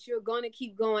hurt, but you're gonna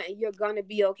keep going, and you're gonna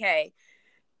be okay.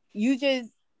 You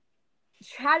just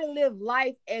try to live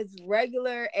life as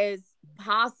regular as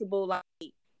possible, like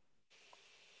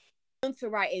to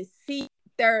right and seek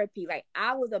therapy. Like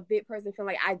I was a big person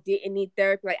feeling like I didn't need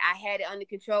therapy. Like I had it under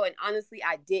control, and honestly,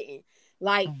 I didn't.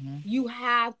 Like mhm, you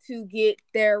have to get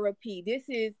therapy.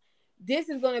 This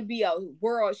is gonna be a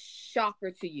world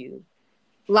shocker to you.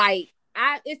 Like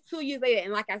it's 2 years later,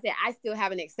 and like I said, I still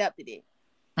haven't accepted it.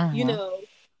 You mhm, know,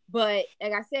 but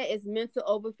like I said, it's mental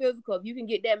over physical. If you can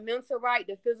get that mental right,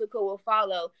 the physical will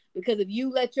follow. Because if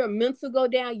you let your mental go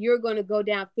down, you're gonna go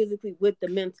down physically with the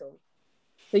mental.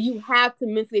 So you have to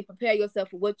mentally prepare yourself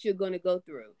for what you're going to go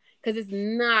through because it's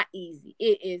not easy.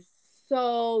 It is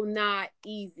so not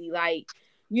easy. Like,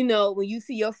 you know, when you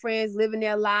see your friends living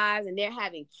their lives and they're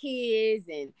having kids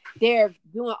and they're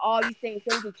doing all these things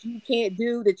that you can't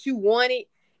do that you wanted,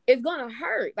 it's going to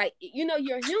hurt. Like, you know,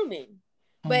 you're human,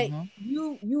 but mhm,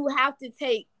 you have to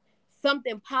take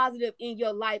something positive in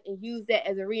your life and use that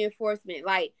as a reinforcement.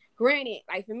 Like, granted,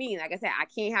 like for me, like I said, I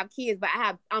can't have kids, but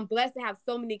I'm blessed to have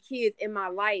so many kids in my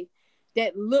life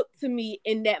that look to me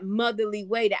in that motherly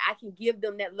way that I can give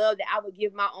them that love that I would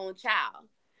give my own child.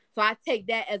 So I take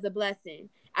that as a blessing.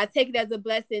 I take it as a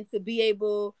blessing to be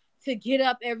able to get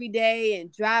up every day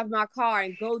and drive my car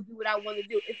and go do what I want to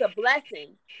do. It's a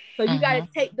blessing. So you got to mhm,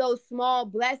 take those small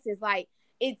blessings. Like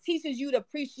it teaches you to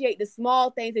appreciate the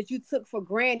small things that you took for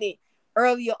granted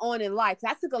earlier on in life. So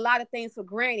I took a lot of things for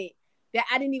granted that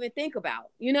I didn't even think about,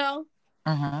 you know?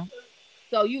 mhm,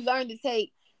 So you learn to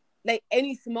take like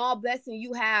any small blessing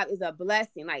you have is a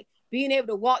blessing. Like being able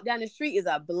to walk down the street is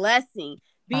a blessing.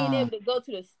 Being able mm, to go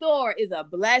to the store is a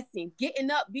blessing.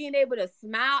 Getting up, being able to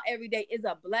smile every day is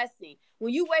a blessing.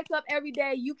 When you wake up every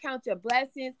day, you count your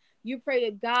blessings, you pray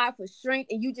to God for strength,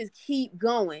 and you just keep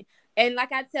going. And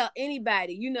like I tell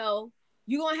anybody, you know,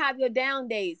 you're gonna have your down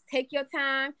days. Take your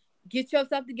time, get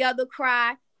yourself together,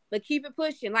 cry, but keep it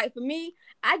pushing. Like for me,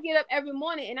 I get up every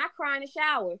morning and I cry in the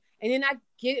shower. And then I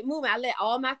get it moving. I let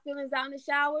all my feelings out in the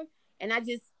shower and I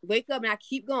just wake up and I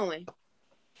keep going.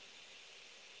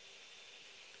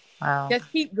 wow.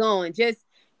 Just keep going. Just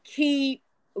keep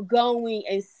going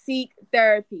and seek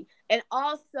therapy. And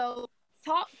also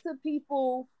talk to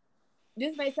people.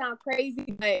 This may sound crazy,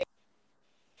 but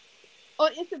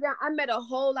on Instagram, I met a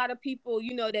whole lot of people,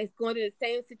 you know, that's going through the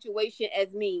same situation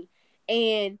as me.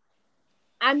 And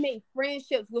I made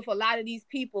friendships with a lot of these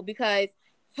people because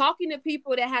talking to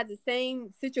people that have the same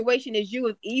situation as you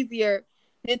is easier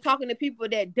than talking to people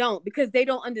that don't because they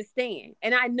don't understand.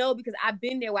 And I know because I've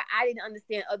been there where I didn't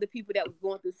understand other people that was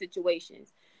going through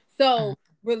situations. Mm, So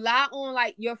rely on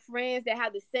like your friends that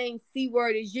have the same C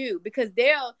word as you because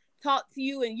they'll talk to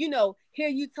you and you know hear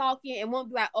you talking and won't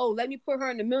be like, oh, let me put her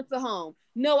in the mental home.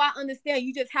 No, I understand.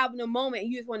 You just having a moment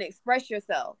and you just want to express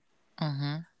yourself.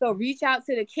 mhm, So reach out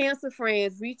to the cancer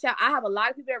friends. Reach out. I have a lot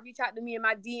of people that reach out to me in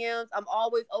my DMs. I'm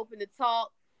always open to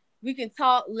talk. We can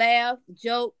talk, laugh,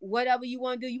 joke, whatever you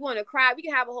want to do. You want to cry? We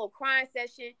can have a whole crying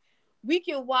session. We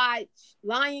can watch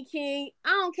Lion King. I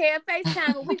don't care.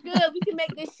 FaceTime, but we good. We can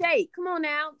make this shake. Come on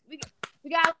now. We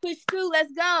gotta push through.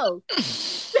 Let's go.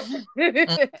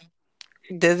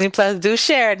 Disney Plus do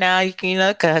share now. You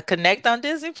can, connect on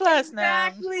Disney Plus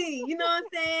now. Exactly. You know what I'm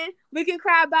saying? We can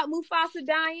cry about Mufasa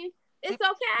dying. It's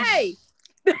okay.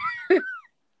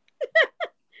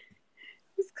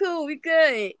 It's cool. We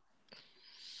good.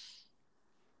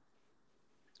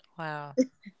 Wow,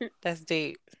 that's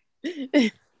deep.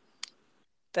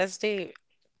 That's deep.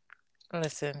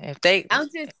 Listen, if they,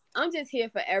 I'm just here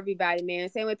for everybody, man.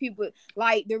 Same way people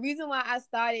like the reason why I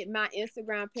started my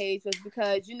Instagram page was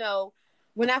because you know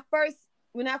when I first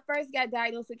when I first got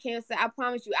diagnosed with cancer, I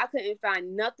promise you I couldn't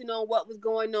find nothing on what was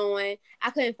going on.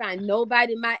 I couldn't find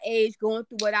nobody my age going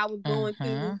through what I was going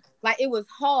through. mhm, Like it was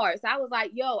hard. So I was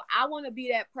like, yo, I want to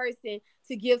be that person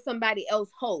to give somebody else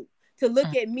hope. To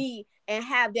look mm, at me and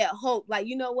have that hope. Like,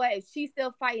 you know what? If she's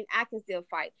still fighting, I can still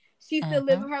fight. She's still mhm,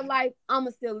 living her life.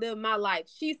 I'ma still live my life.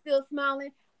 She's still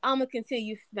smiling. I'ma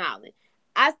continue smiling.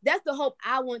 That's the hope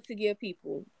I want to give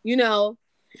people. You know,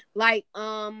 like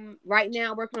right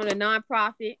now working on a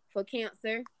nonprofit for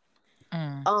cancer.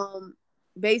 Mm. Um,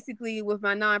 basically with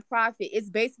my nonprofit, it's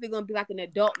basically gonna be like an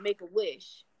adult make a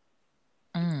wish.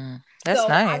 Mm. That's So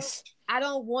nice. I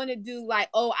don't want to do like,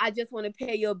 oh, I just want to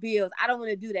pay your bills. I don't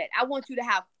want to do that. I want you to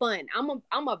have fun.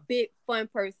 I'm a big fun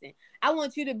person. I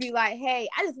want you to be like, hey,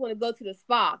 I just want to go to the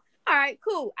spa. All right,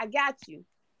 cool. I got you.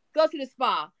 Go to the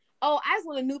spa. Oh, I just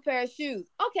want a new pair of shoes.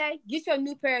 Okay, get your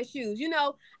new pair of shoes. You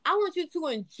know, I want you to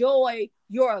enjoy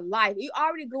your life. You're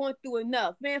already going through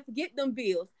enough. Man, forget them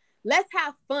bills. Let's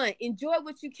have fun. Enjoy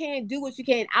what you can, do what you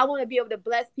can. I want to be able to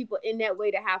bless people in that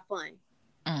way to have fun.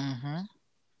 Mm-hmm.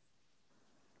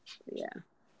 Yeah.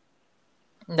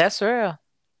 That's real.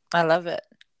 I love it.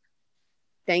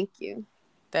 Thank you.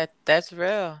 That's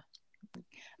real.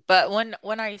 But when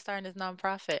are you starting this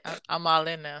nonprofit? I'm all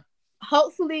in now.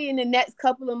 Hopefully in the next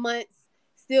couple of months.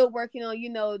 Still working on,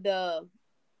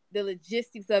 the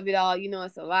logistics of it all. You know,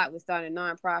 it's a lot with starting a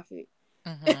nonprofit.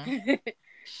 Mm-hmm.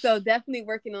 So definitely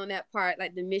working on that part,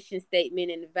 like the mission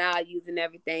statement and the values and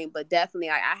everything. But definitely,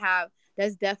 I have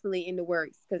that's definitely in the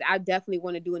works because I definitely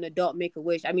want to do an adult make a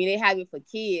wish. I mean, they have it for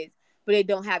kids, but they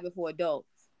don't have it for adults.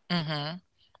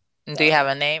 Mm-hmm. Do you have So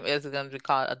a name? Is it going to be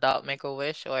called Adult Make a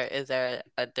Wish, or is there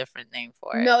a different name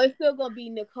for it? no, it's still gonna be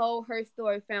Nicole Her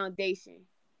Story Foundation.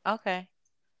 Okay.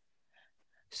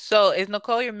 So is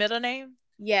Nicole your middle name?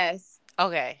 Yes.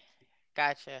 Okay.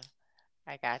 Gotcha.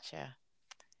 I gotcha.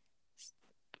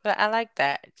 But I like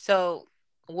that. So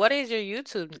what is your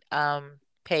YouTube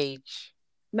page?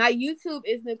 My YouTube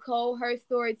is Nicole Her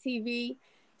Story TV.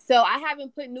 So I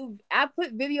haven't put I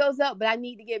put videos up, but I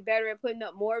need to get better at putting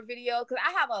up more videos because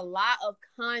I have a lot of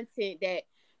content that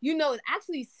is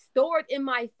actually stored in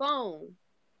my phone.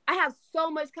 I have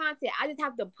so much content. I just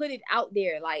have to put it out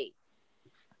there. Like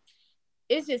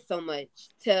it's just so much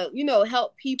to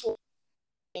help people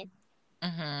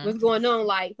Mm-hmm. what's going on.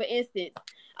 Like for instance,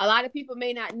 a lot of people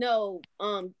may not know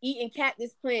eating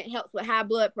cactus plant helps with high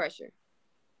blood pressure.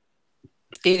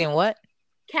 Eating what?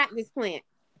 Cactus plant,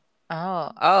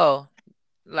 Oh,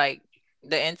 like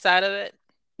the inside of it?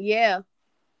 yeah.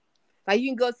 Like you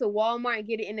can go to Walmart and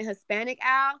get it in the Hispanic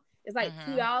aisle. It's like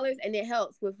Mm-hmm. $2 and it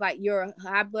helps with like your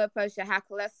high blood pressure, high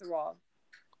cholesterol.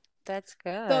 That's So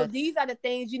good. these are the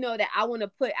things that I want to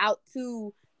put out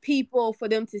to people for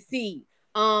them to see.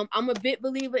 I'm a big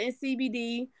believer in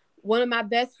CBD. One of my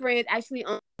best friends actually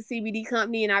owns a CBD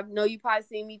company, and I know you probably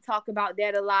seen me talk about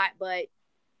that a lot, but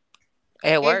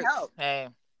It it works. helps. Hey.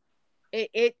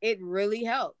 It really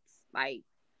helps. Like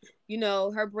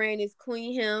her brand is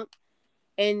Clean Hemp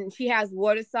and she has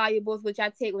water solubles which I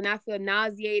take when I feel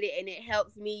nauseated and it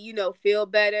helps me feel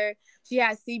better. She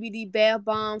has CBD bath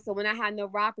bomb, so when I have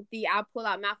neuropathy I pull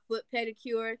out my foot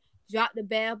pedicure, drop the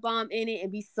bath bomb in it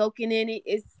and be soaking in it.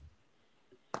 It's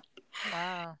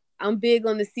Wow. I'm big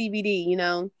on the CBD.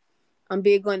 I'm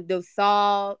big on the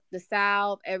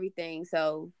salve, everything.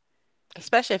 So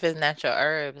Especially if it's natural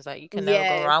herbs. Like you can never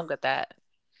go yes, wrong with that.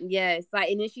 yes. Like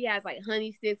and then she has like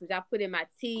honey sticks which I put in my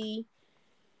tea.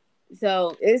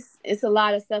 So it's a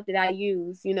lot of stuff that I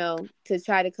use, to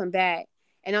try to combat.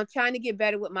 And I'm trying to get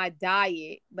better with my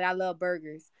diet, but I love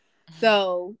burgers.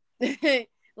 So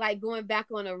like going back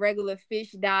on a regular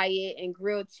fish diet and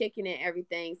grilled chicken and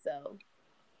everything. So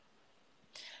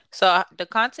So the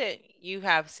content you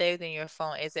have saved in your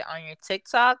phone, is it on your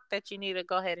TikTok that you need to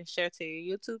go ahead and share to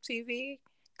your YouTube TV?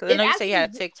 Because I it's know you say you actually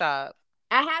had TikTok.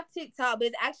 I have TikTok, but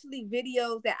it's actually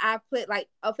videos that I put like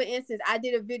for instance, I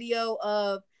did a video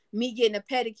of me getting a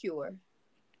pedicure.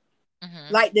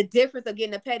 Mm-hmm. Like the difference of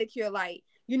getting a pedicure, like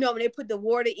when they put the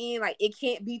water in, like it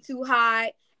can't be too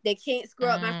hot. They can't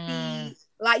scrub my Mm, feet.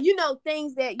 Like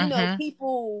things that mm-hmm.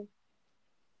 people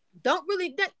don't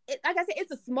really. Like I said, it's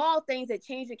the small things that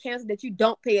change the cancer that you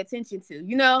don't pay attention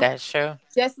to. That's true.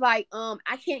 Just like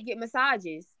I can't get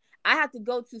massages. I have to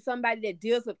go to somebody that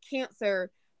deals with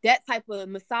cancer. That type of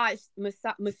masseuse.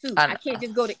 An I can't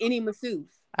just go to any masseuse.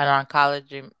 an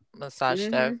oncology massage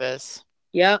Mm-hmm. therapist.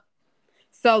 Yep.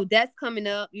 So that's coming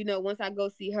up. Once I go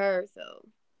see her. So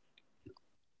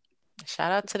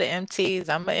Shout out to the MTs.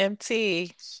 I'm a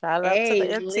MT. Shout out to the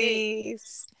hey, lit.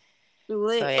 MTs. So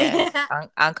Lit. yeah,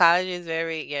 oncology is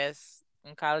very yes.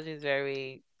 Oncology is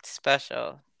very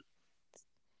special.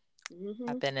 I've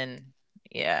hmm been in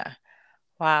yeah.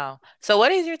 Wow. So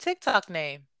what is your TikTok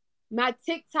name? My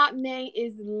TikTok name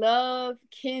is Love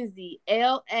Kinsey.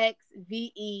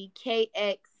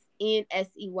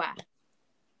 LXVEKXNSEY.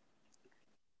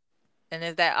 And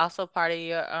is that also part of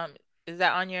your is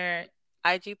that on your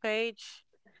IG page?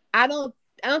 I don't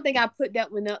I don't think I put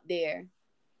that one up there,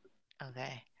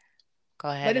 Okay. Go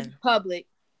but ahead it's and public.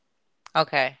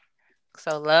 okay.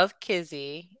 So love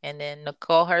Kizzy and then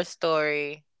Nicole her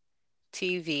story.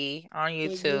 TV on On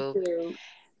YouTube, YouTube.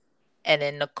 and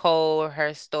then Nicole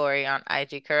her story on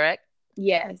IG, correct?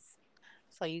 Yes.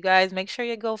 So you guys make sure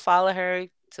you go follow her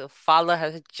to follow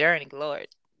her journey. Lord,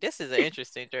 this is an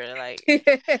interesting journey. Like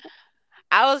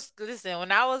I was listen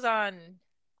when I was on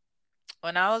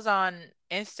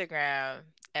Instagram,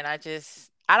 and I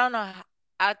don't know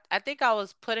I think I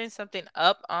was putting something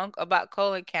up on about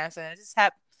colon cancer, and it just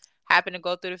happened to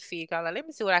go through the feed. I was like, let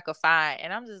me see what I could find,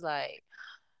 and I'm just like,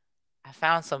 I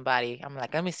found somebody. I'm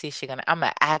like, let me see if I'm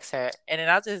gonna ask her, and then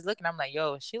I was just looking. I'm like,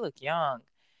 yo, she look young.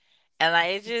 And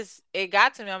like it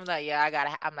got to me. I'm like, yeah, I gotta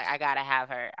have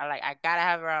her. I gotta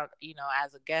have her on,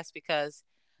 as a guest because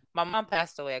my mom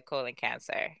passed away of colon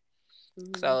cancer.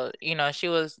 Mhm. So,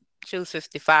 she was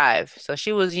 55. So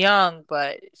she was young,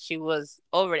 but she was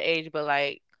over the age, but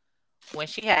like when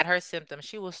she had her symptoms,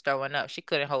 she was throwing up. She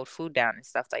couldn't hold food down and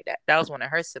stuff like that. That was one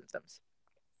of her symptoms.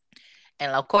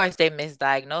 And of course they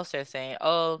misdiagnosed her saying,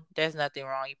 "Oh, there's nothing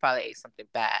wrong. You probably ate something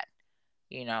bad."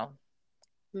 You know,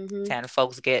 Mhm. and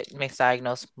folks get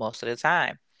misdiagnosed most of the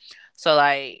time. So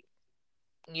like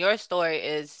your story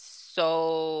is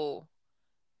so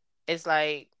it's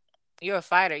like you're a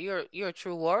fighter. You're a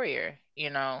true warrior,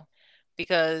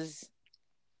 because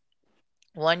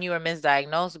one, you were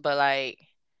misdiagnosed, but like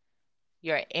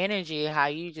your energy, how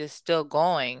you just still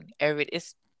going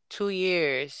it's 2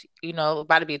 years,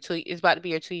 about to be it's about to be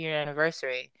your 2 year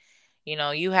anniversary.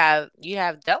 You have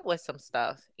dealt with some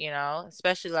stuff,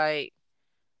 especially like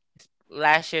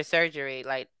last year's surgery.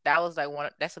 Like that was like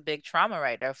that's a big trauma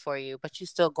right there for you, but you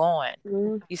still going.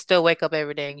 Mhm. You still wake up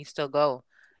every day and you still go.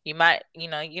 You might, you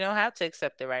don't have to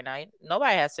accept it right now.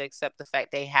 Nobody has to accept the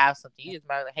fact they have something. You just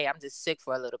might like, hey, I'm just sick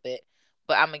for a little bit,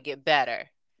 but I'm gonna get better.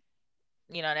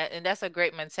 And that's a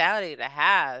great mentality to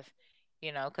have.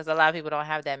 Because a lot of people don't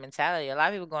have that mentality. A lot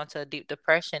of people go into a deep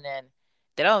depression and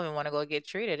they don't even want to go get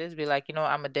treated. Just be like, I'm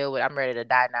gonna deal with. I'm ready to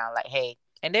die now. Like, hey,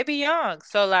 and they be young,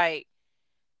 so like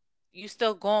you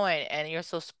still going, and your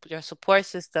support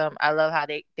system. I love how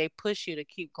they push you to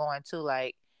keep going too.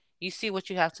 Like you see what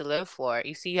you have to live for.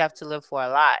 You see you have to live for a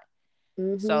lot. So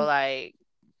Mhm. like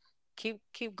keep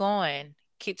going.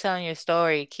 Keep telling your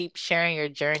story. Keep sharing your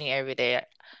journey every day.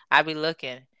 I be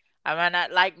looking. I might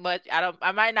not like much.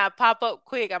 I might not pop up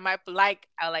quick. I might like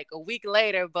a week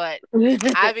later, but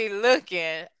I be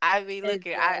looking. I be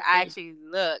looking. I Exactly. actually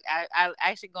look. I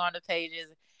actually go on the pages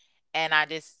and I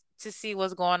just to see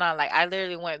what's going on. Like I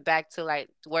literally went back to like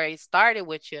where it started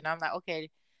with you, and I'm like, okay,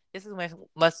 this is when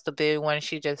must have been when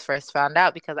she just first found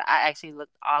out because I actually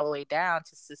looked all the way down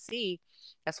just to see.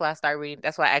 That's why I started reading.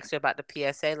 That's why I asked you about the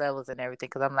PSA levels and everything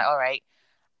because I'm like, all right,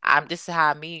 this is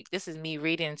how me. This is me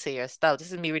reading into your stuff.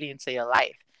 This is me reading into your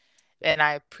life. And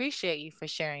I appreciate you for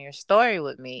sharing your story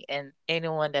with me and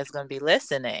anyone that's going to be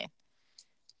listening.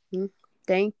 Mhm.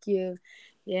 Thank you.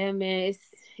 Yeah, man,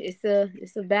 it's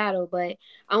a battle, but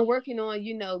I'm working on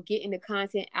getting the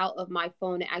content out of my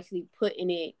phone and actually putting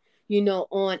it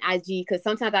on IG because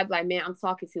sometimes I be like, man, I'm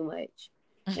talking too much,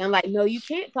 and I'm like, no, you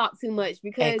can't talk too much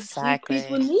because these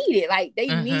people Exactly. need it. Like they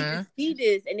need to Mm-hmm. see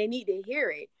this and they need to hear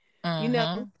it. You know.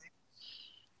 Mm-hmm.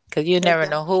 Because you never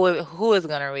know Exactly. who is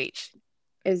going to reach.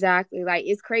 Exactly. Like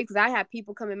it's crazy because I have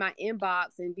people come in my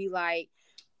inbox and be like,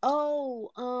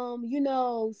 oh,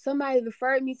 somebody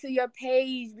referred me to your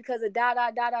page because of da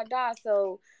da da da da.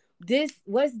 So this,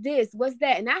 what's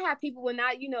that? And I have people when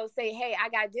I, say, hey, I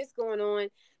got this going on,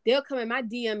 they'll come in my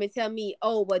DM and tell me,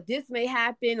 oh, well, this may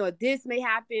happen or this may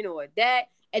happen or that.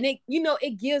 And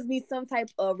it gives me some type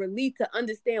of relief to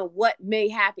understand what may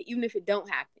happen, even if it don't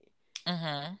happen.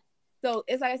 Mm-hmm. So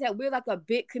it's like I said, we're like a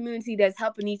big community that's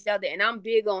helping each other, and I'm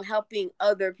big on helping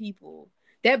other people.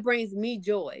 That brings me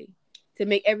joy to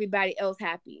make everybody else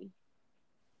happy.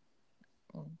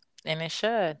 And it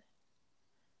should.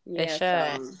 It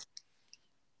Yeah, should.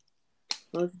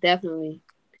 so most definitely.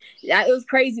 Yeah, it was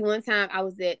crazy. One time I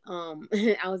was at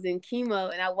I was in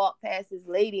chemo and I walked past this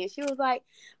lady and she was like,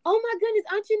 "Oh my goodness,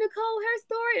 aren't you Nicole? Her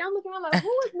story." And I'm looking around like,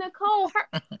 "Who is Nicole? Her?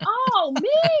 Oh,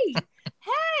 me?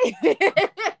 Hey!"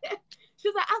 She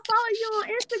was like, "I follow you on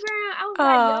Instagram." I was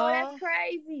like, "Yo, that's Oh,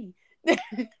 crazy."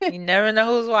 you never know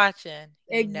who's watching.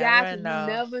 You never Exactly. You know.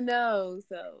 never know.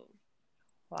 So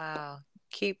Wow.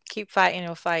 Keep fighting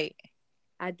your fight.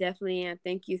 I definitely am.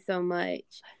 Thank you so much.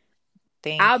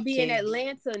 Thank I'll be in you.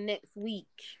 Atlanta next week.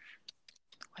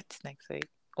 What's next week?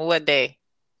 What day?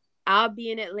 I'll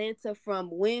be in Atlanta from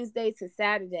Wednesday to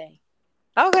Saturday.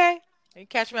 Okay. You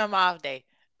catch me on my off day.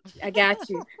 I got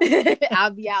you.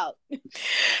 I'll be out.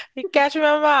 You catch me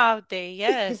on my off day.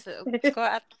 Yes.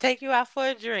 Take you out for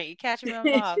a drink. You catch me on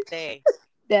my off day.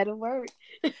 That'll work.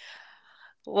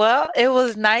 Well, it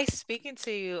was nice speaking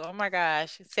to you. Oh my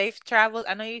gosh. Safe travels.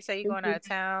 I know you say you're Thank going out you. of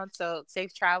town, so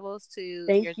safe travels to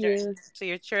Thank your you. to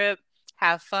your trip.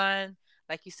 Have fun.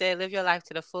 Like you said, live your life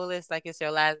to the fullest, like it's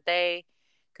your last day.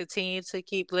 Continue to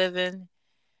keep living,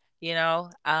 you know.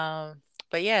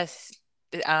 But yes,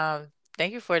 um,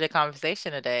 thank you for the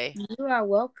conversation today. You are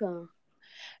welcome.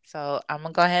 So I'm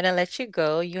gonna go ahead and let you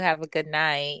go. You have a good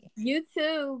night. You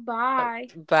too. Bye.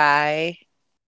 Bye.